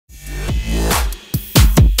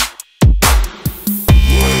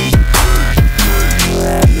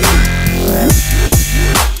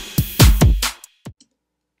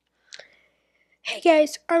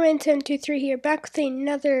guys, Armin723 here, back with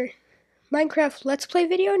another Minecraft Let's Play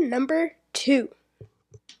video number 2.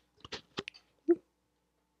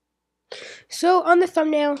 So, on the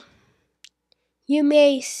thumbnail, you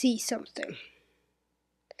may see something.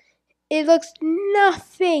 It looks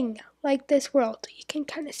nothing like this world. You can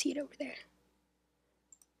kind of see it over there.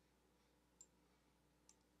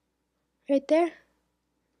 Right there.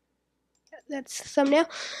 That's the thumbnail.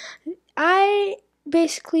 I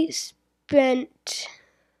basically spent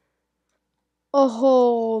a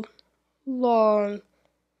whole long,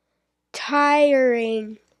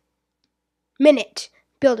 tiring minute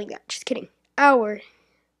building that. Just kidding. Hour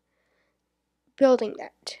building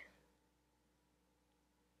that.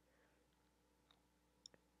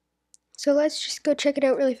 So let's just go check it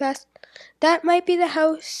out really fast. That might be the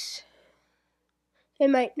house. It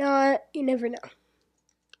might not. You never know.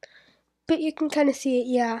 But you can kind of see it.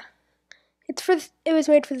 Yeah. It was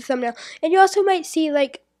made for the thumbnail. And you also might see,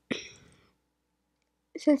 like,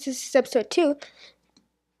 since this is episode 2,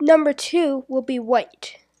 number 2 will be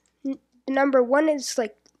white. Number 1 is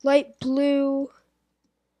like light blue.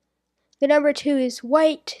 The number 2 is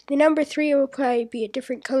white. The number 3 will probably be a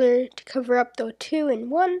different color to cover up the 2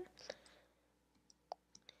 and 1.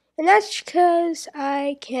 And that's because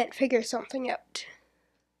I can't figure something out.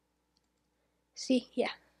 See?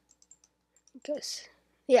 Yeah. Because,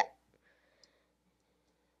 yeah.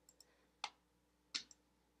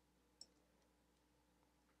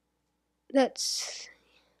 That's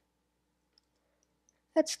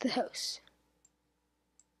the house.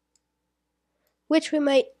 Which we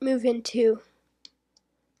might move into.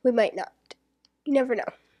 We might not. You never know.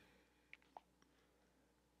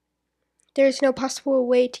 There's no possible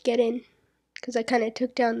way to get in, because I kind of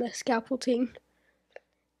took down the scaffolding.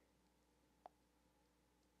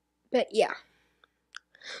 But yeah.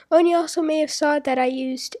 Oh, and you also may have saw that I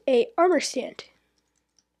used a armor stand.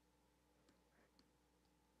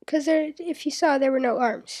 Because if you saw, there were no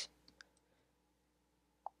arms.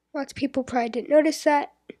 Lots of people probably didn't notice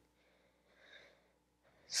that.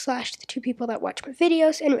 Slash the 2 people that watch my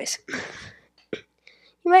videos. Anyways. You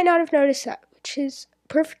might not have noticed that, which is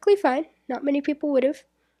perfectly fine. Not many people would have.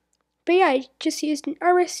 But yeah, I just used an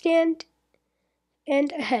armor stand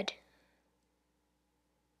and a head.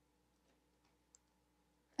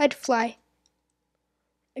 I'd fly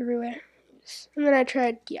everywhere. And then I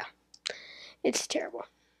tried, yeah. It's terrible.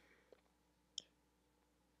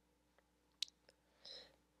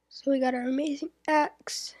 So we got our amazing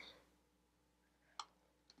axe.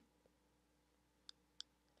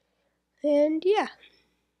 And yeah.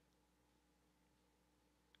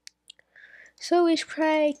 So we should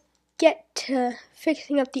probably get to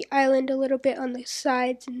fixing up the island a little bit on the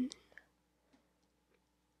sides and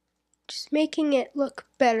just making it look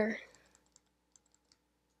better.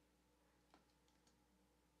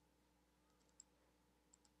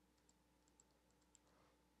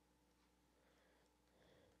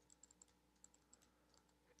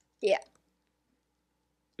 Yeah.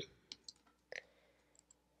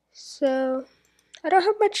 So, I don't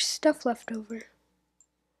have much stuff left over.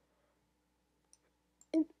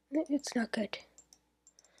 It's not good.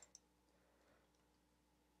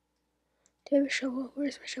 Do I have a shovel?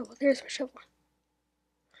 Where's my shovel? There's my shovel.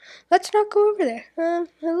 Let's not go over there.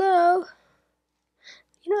 Hello?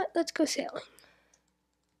 You know what? Let's go sailing.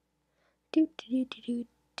 Do do do do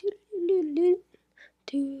do do do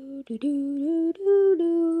do do do do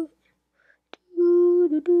do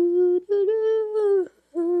do do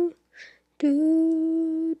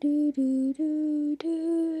do do do do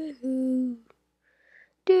do.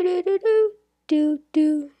 Do do do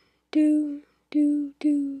do do do do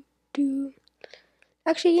do do.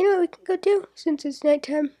 Actually, you know what we can go do since it's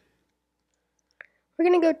nighttime? We're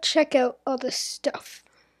gonna go check out all the stuff,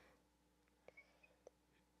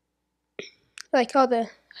 like all the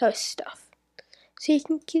house stuff. So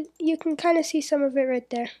you can kind of see some of it right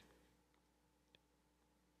there.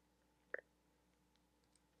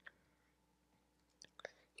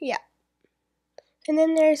 Yeah, and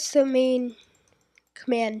then there's the main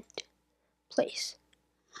command place.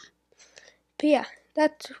 But yeah,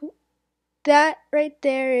 that right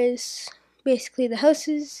there is basically the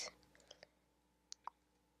houses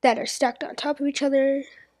that are stacked on top of each other.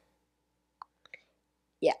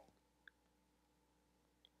 Yeah.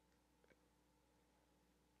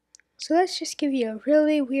 So let's just give you a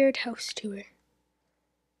really weird house tour.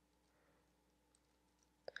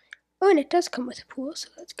 Oh, and it does come with a pool, so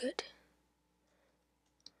that's good.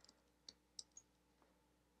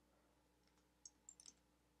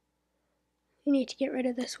 We need to get rid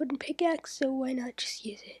of this wooden pickaxe, so why not just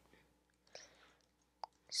use it?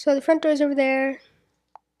 So the front door is over there.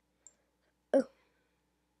 Oh,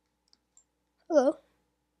 Hello.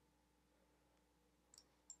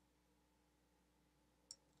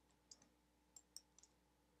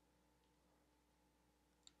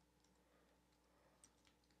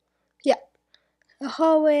 Yeah. A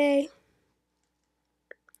hallway.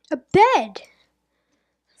 A bed! I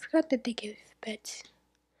forgot that they give beds.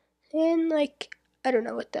 And, like, I don't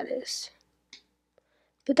know what that is.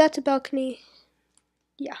 But that's a balcony.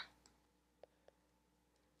 Yeah.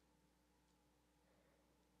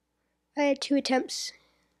 I had 2 attempts.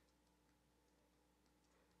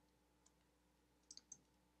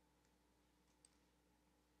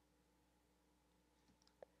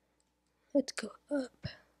 Let's go up.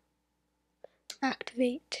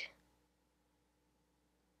 Activate.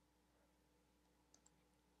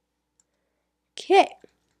 Okay.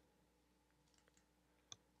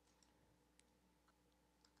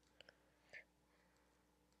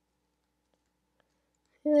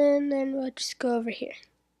 And then we'll just go over here.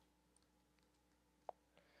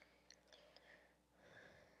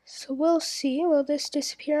 So we'll see. Will this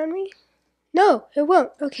disappear on me? No, it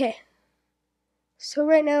won't. Okay. So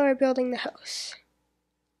right now we're building the house.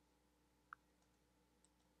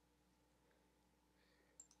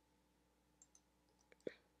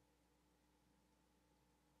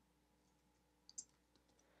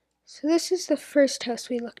 So this is the first house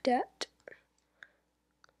we looked at.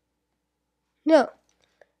 No.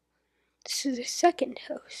 This is the second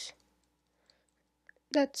house.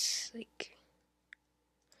 That's like...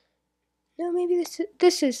 No, maybe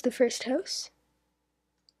this is the first house.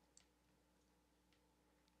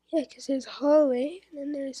 Yeah, because there's a hallway and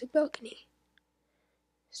then there's a balcony.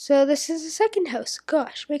 So this is the second house.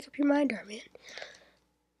 Gosh, make up your mind, Armin.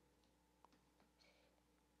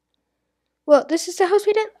 Well, this is the house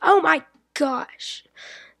we didn't... Oh my gosh.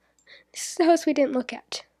 This is the house we didn't look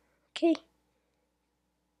at. Okay?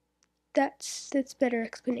 That's better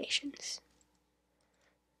explanations.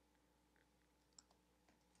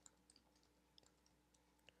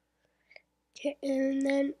 Okay, and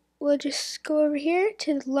then we'll just go over here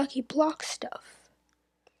to the lucky block stuff.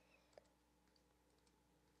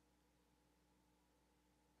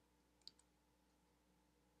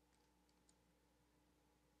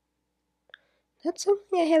 That's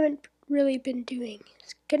something I haven't really been doing.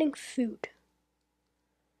 It's getting food.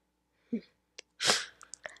 I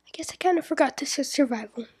guess I kind of forgot this is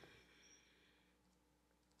survival.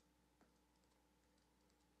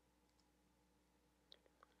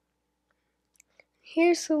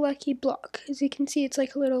 Here's the lucky block. As you can see, it's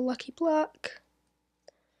like a little lucky block.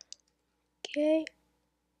 Okay.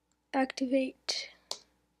 Activate.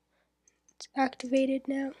 It's activated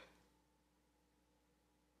now.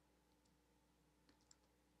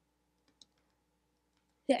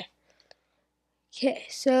 There. Okay,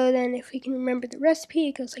 so then if we can remember the recipe,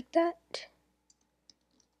 it goes like that.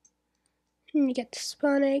 And you get the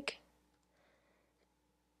spawn egg.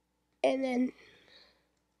 And then,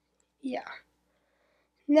 yeah.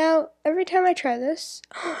 Now, every time I try this,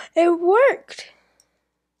 it worked!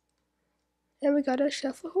 And we got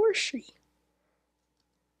ourselves a horse tree.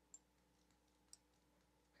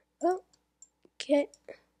 Oh, okay.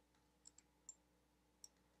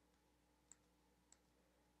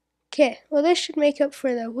 Okay, well this should make up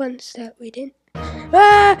for the ones that we didn't.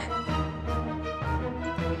 Ah!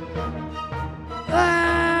 Ah!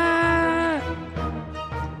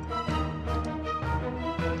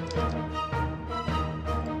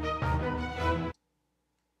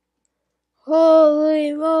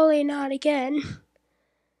 Holy moly, not again.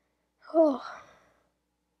 Oh.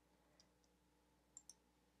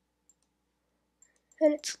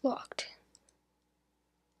 And it's locked.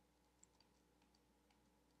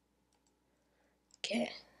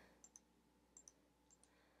 Okay.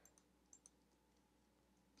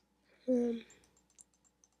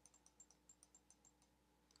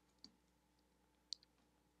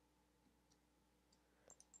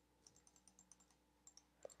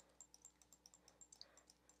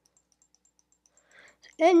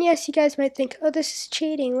 And yes, you guys might think, oh, this is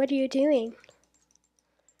cheating. What are you doing?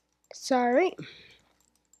 Sorry.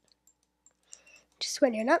 Just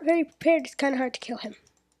when you're not very prepared, it's kind of hard to kill him.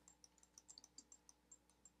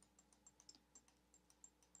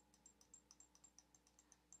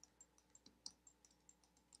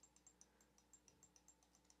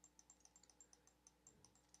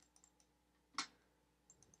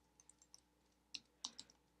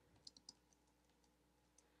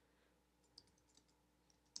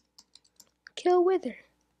 Kill Wither.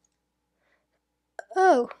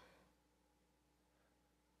 Oh.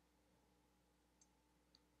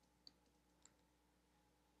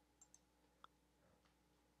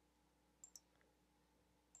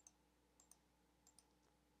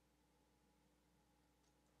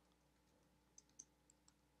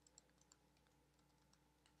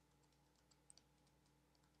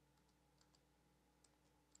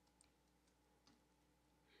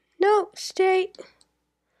 No, stay.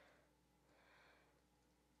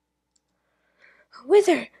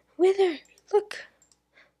 Wither, Wither, look.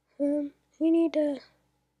 We need a...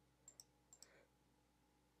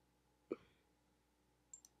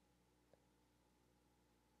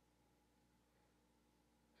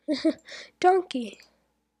 donkey.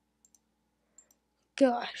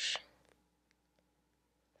 Gosh.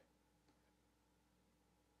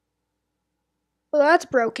 Well, that's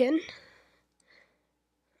broken.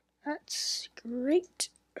 That's great.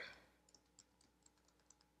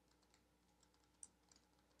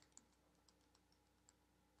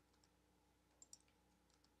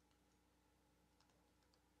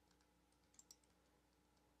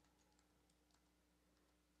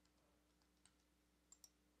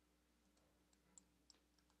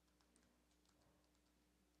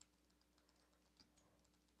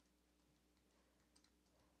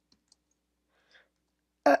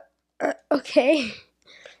 Okay.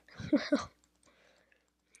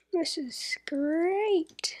 This is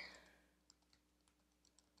great.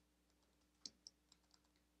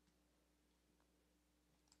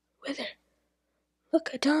 Wither, look,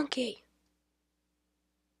 a donkey.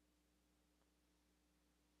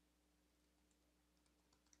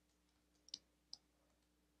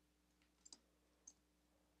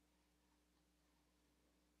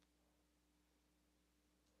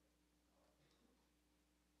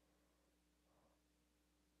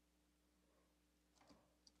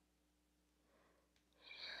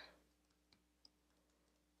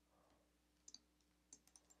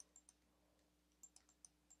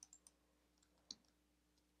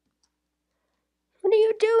 What are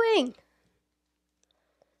you doing?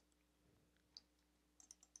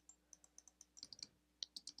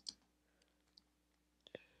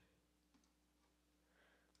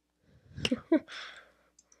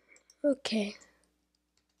 Okay.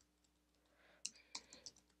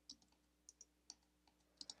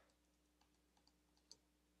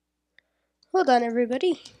 Hold on,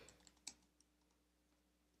 everybody.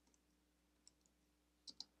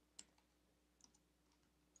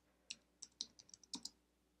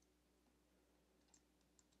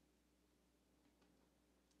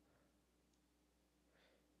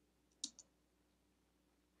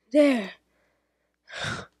 There.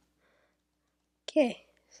 Okay,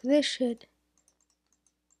 so this should...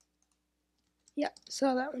 Yeah,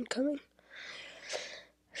 saw that one coming.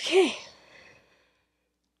 Okay.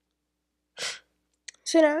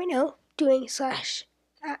 So now we know doing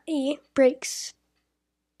 /E breaks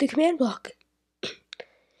the command block.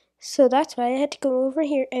 So that's why I had to go over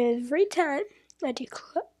here every time I do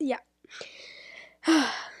yeah.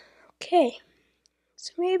 Okay.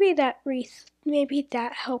 So maybe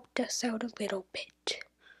that helped us out a little bit.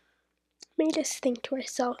 Made us think to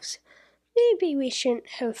ourselves, maybe we shouldn't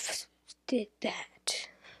have did that.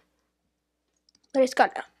 But it's gone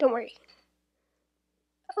now, don't worry.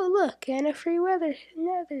 Oh look, and a free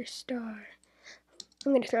nether star.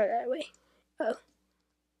 I'm gonna throw that away. Oh.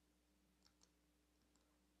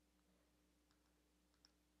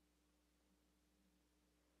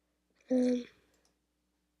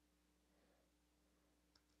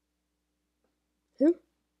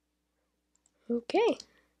 Okay.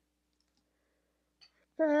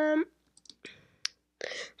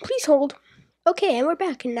 Please hold. Okay, and we're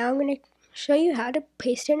back, and now I'm gonna show you how to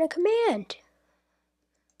paste in a command.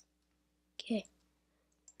 Okay.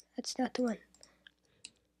 That's not the one.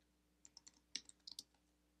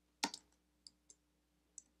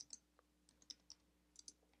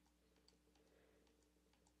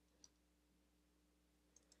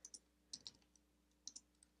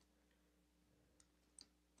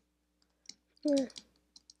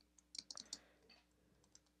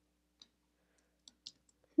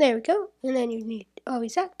 There we go. And then you need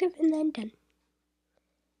always active and then done.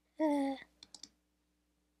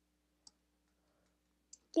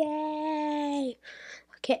 Yay!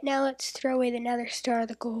 Okay, now let's throw away the nether star,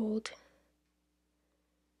 the gold.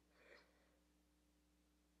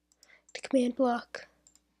 The command block.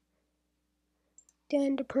 The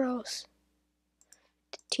ender pearls.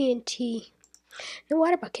 The TNT. The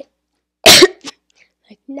water bucket.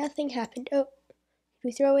 Like nothing happened. Oh, did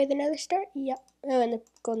we throw away the nether star? Yep. Oh, and the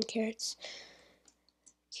golden carrots.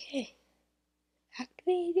 Okay.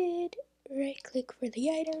 Activated. Right click for the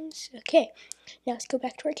items. Okay. Now let's go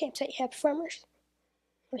back to our campsite. Happy farmers.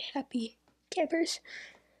 Or happy campers.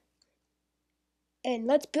 And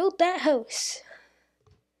let's build that house.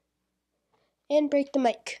 And break the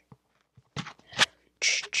mic.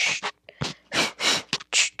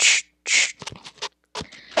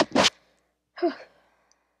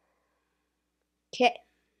 Okay.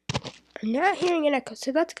 I'm not hearing an echo,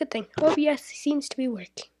 so that's a good thing. OBS seems to be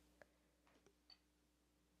working.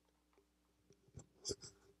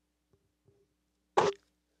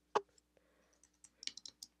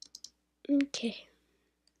 Okay.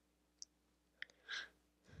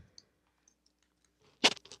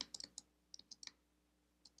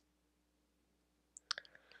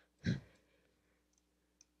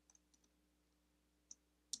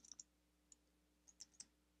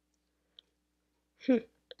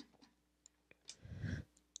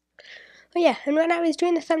 Oh yeah, and when I was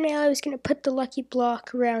doing the thumbnail, I was going to put the lucky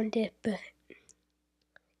block around it, but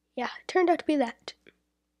yeah, it turned out to be that.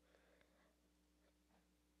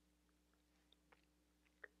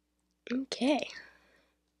 Okay.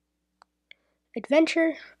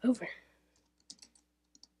 Adventure over.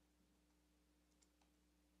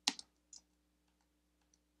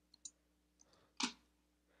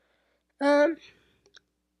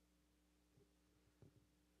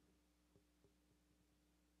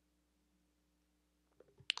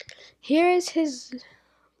 Here is his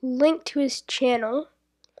link to his channel,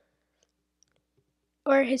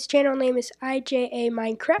 or his channel name is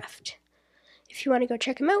IJAMinecarft, if you want to go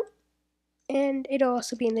check him out, and it'll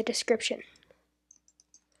also be in the description.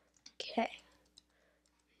 Okay.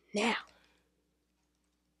 Now,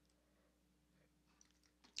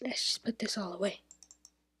 let's just put this all away.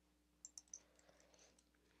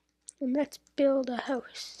 And let's build a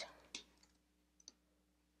house.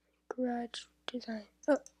 Garage design.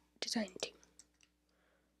 Oh, design team.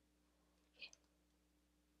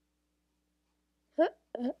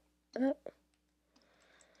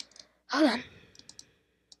 Hold on.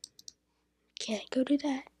 Can't go do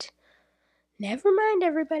that. Never mind,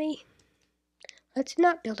 everybody. Let's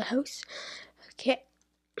not build a house. Okay.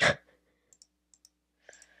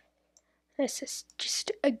 This is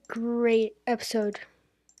just a great episode.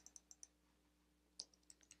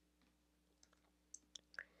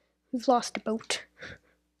 We've lost a boat.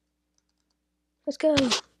 Let's go.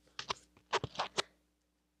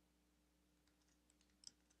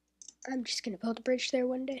 I'm just gonna build a bridge there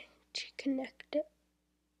one day to connect it.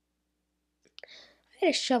 I had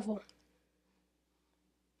a shovel.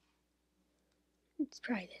 Let's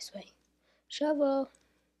try this way. Shovel.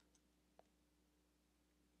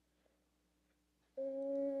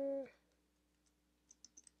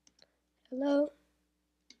 Hello?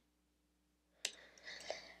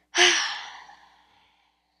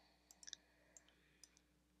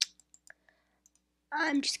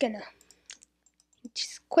 I'm just gonna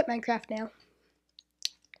quit Minecraft now.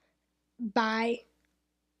 Bye.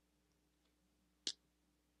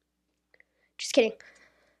 Just kidding.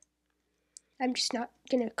 I'm just not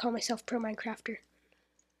gonna call myself Pro Minecrafter.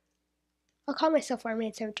 I'll call myself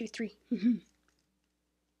Armman723.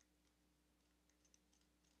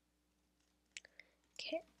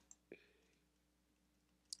 Okay.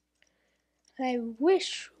 I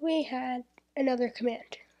wish we had another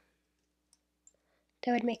command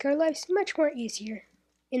that would make our lives much more easier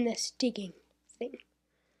in this digging thing.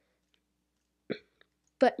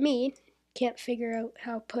 But me can't figure out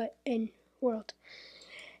how to put in world.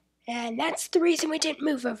 And that's the reason we didn't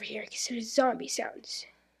move over here, because there's zombie sounds.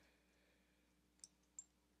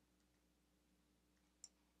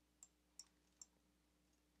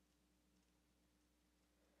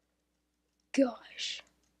 Gosh.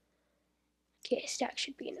 Okay, a stack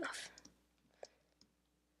should be enough.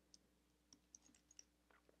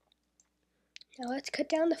 Now let's cut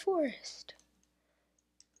down the forest.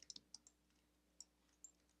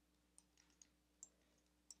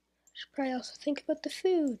 Should probably also think about the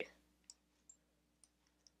food.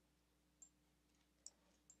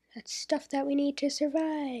 That's stuff that we need to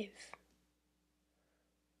survive.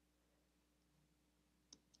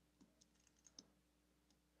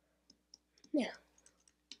 Now,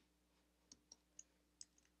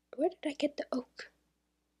 where did I get the oak?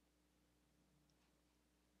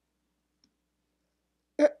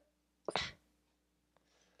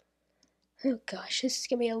 Oh gosh, this is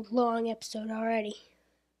gonna be a long episode already.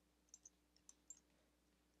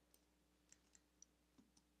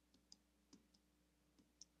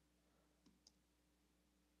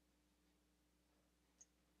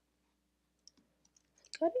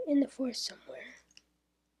 Got it in the forest somewhere.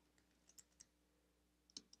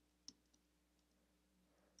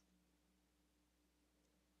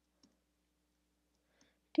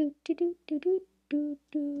 Do do do do do do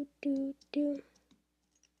do do do.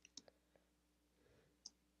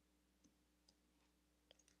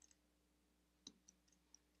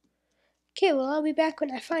 Okay, well I'll be back when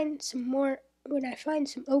I find some more. When I find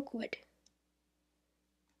some oak wood.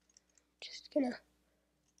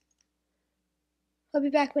 I'll be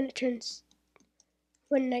back when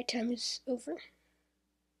when nighttime is over.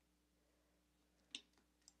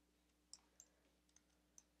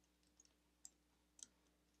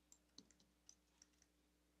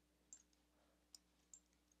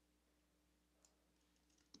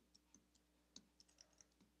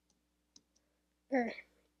 Or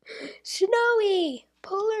snowy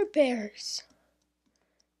polar bears.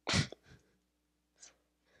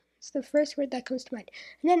 It's the first word that comes to mind.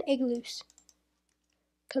 And then igloos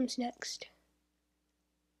comes next.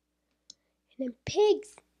 And then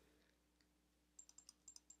pigs.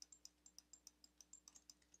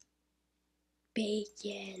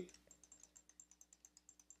 Bacon.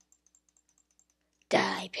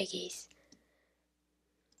 Die, piggies.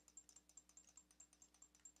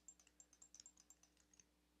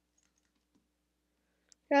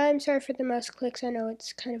 I'm sorry for the mouse clicks. I know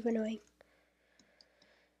it's kind of annoying.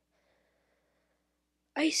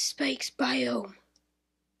 Ice spikes biome.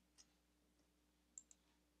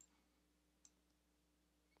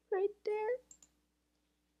 Right there.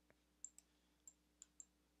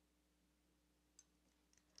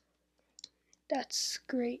 That's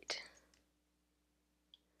great.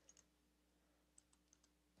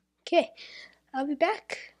 Okay, I'll be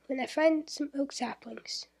back when I find some oak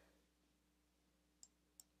saplings.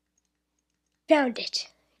 Found it,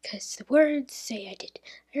 because the words say I did.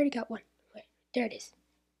 I already got one. Wait, there it is.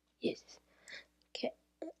 Yes. Okay,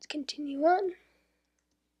 let's continue on.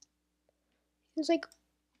 It's like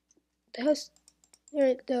the house,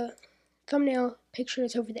 or the thumbnail picture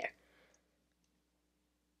is over there.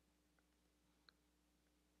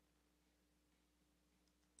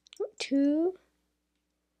 Two.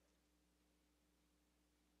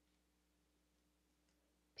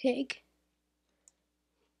 Pig.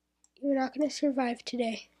 You're not going to survive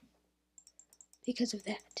today because of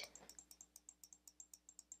that.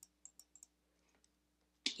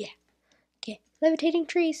 Yeah. Okay. Levitating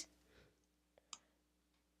trees.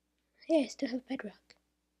 Hey, I still have bedrock.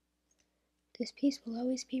 This piece will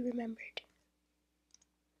always be remembered.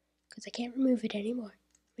 Because I can't remove it anymore.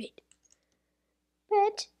 Wait.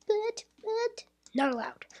 But. Not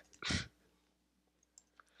allowed.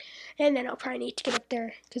 And then I'll probably need to get up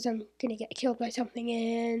there because I'm going to get killed by something,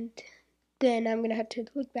 and then I'm going to have to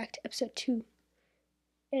look back to episode 2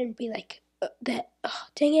 and be like, dang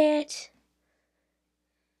it.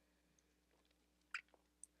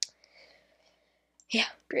 Yeah,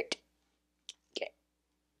 great. Okay.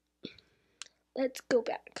 Let's go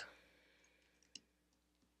back.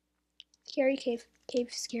 Scary cave. Cave,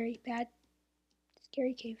 scary, bad.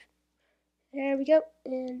 Scary cave. There we go.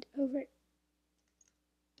 And over.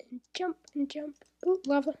 And jump, and jump. Ooh,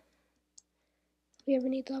 lava. We ever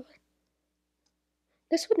need lava?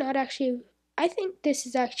 This would not actually... I think this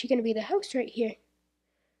is actually going to be the house right here.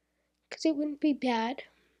 Because it wouldn't be bad.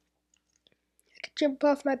 I could jump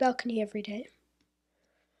off my balcony every day.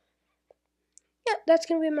 Yeah, that's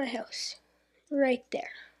going to be my house. Right there.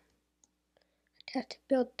 I'd have to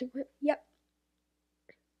build the roof. Yep.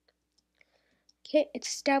 Okay, it's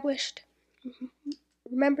established.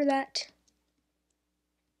 Remember that.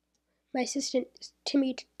 My assistant is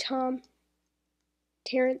Timmy, Tom,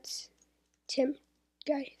 Terrence, Tim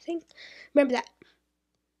guy thing. Remember that.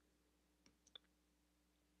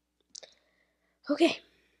 Okay,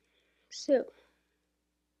 so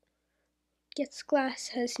guess glass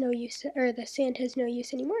has no use, or the sand has no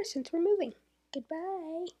use anymore since we're moving.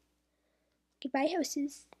 Goodbye. Goodbye,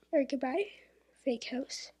 houses. Or goodbye, fake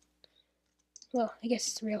house. Well, I guess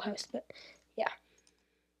it's a real house, but yeah.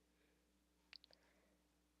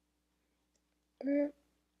 There.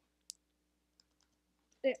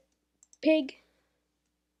 Pig.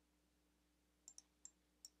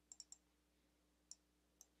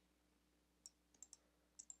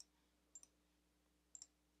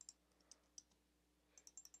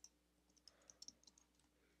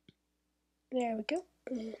 There we go.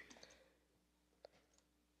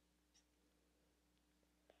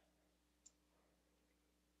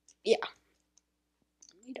 Yeah.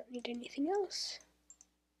 We don't need anything else.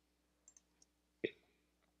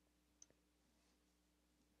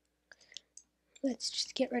 Let's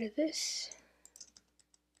just get rid of this.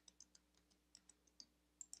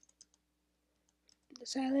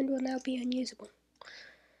 This island will now be unusable.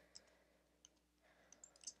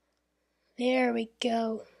 There we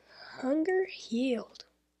go. Hunger healed.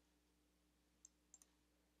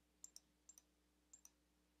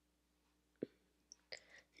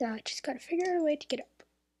 Now I just gotta figure out a way to get up.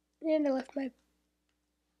 And I left my...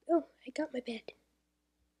 Oh, I got my bed.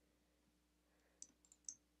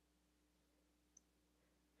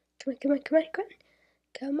 Come on, come on, come on, come on.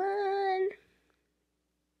 Come on.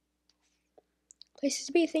 Places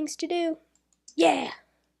to be, things to do. Yeah.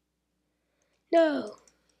 No.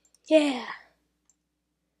 Yeah.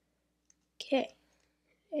 Okay.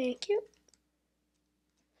 Thank you.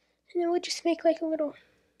 And then we'll just make like a little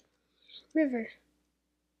river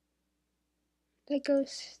that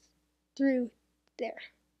goes through there.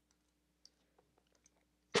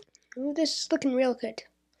 Ooh, this is looking real good.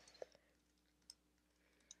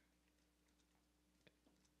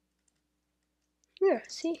 Yeah,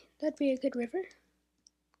 see? That'd be a good river.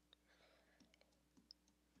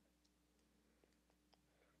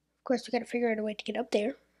 Of course, we gotta figure out a way to get up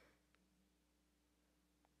there.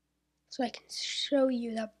 So I can show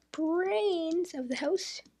you the brains of the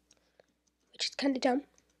house. Which is kind of dumb.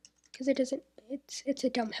 Because it doesn't, it's a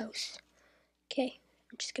dumb house. Okay,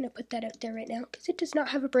 I'm just gonna put that out there right now. Because it does not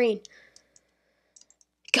have a brain.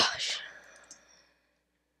 Gosh.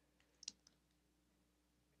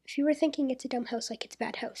 If you were thinking it's a dumb house like it's a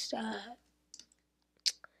bad house,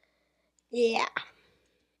 yeah.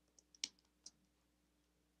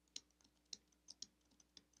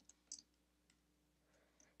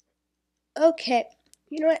 Okay,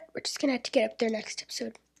 you know what? We're just gonna have to get up there next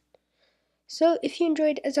episode. So if you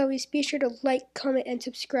enjoyed, as always, be sure to like, comment, and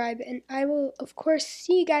subscribe. And I will, of course,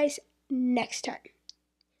 see you guys next time.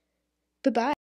 Bye-bye.